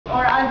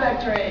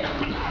factory.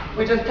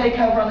 We just take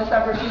code from the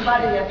subroutine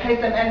body and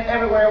paste them in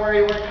everywhere where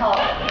you work called.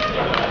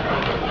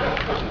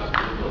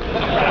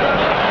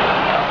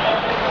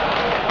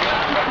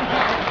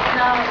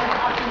 Now let's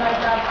optimize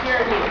the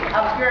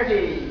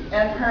obscurity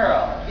and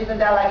Perl. Isn't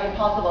that like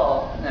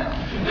impossible? No.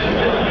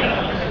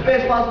 But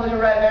it's possible to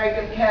write very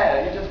good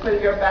code. You just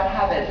quit your bad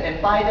habits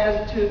and buy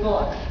those 2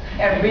 books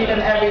and read them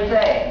every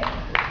day.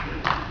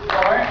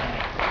 Or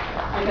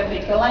you can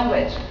pick the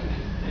language.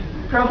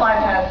 Perl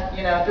 5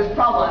 has, this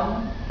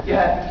problem. You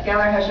have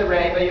scalar hash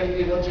array, but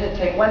you will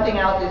take one thing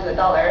out is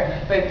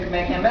 $1, but if you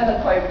make a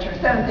method call, you return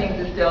 7 things,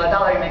 it's still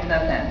 $1, it makes no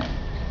sense.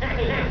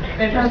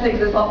 In Perl 6,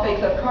 it's all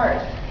fixed, of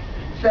course.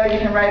 So you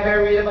can write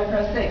very readable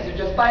Perl 6. You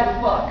just buy this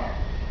book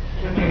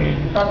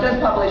from this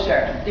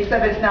publisher,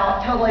 except it's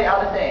now totally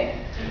out of date.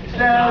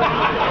 So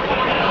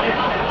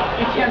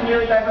you can't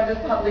really buy from this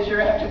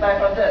publisher, you have to buy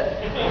from this.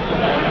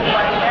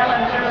 Like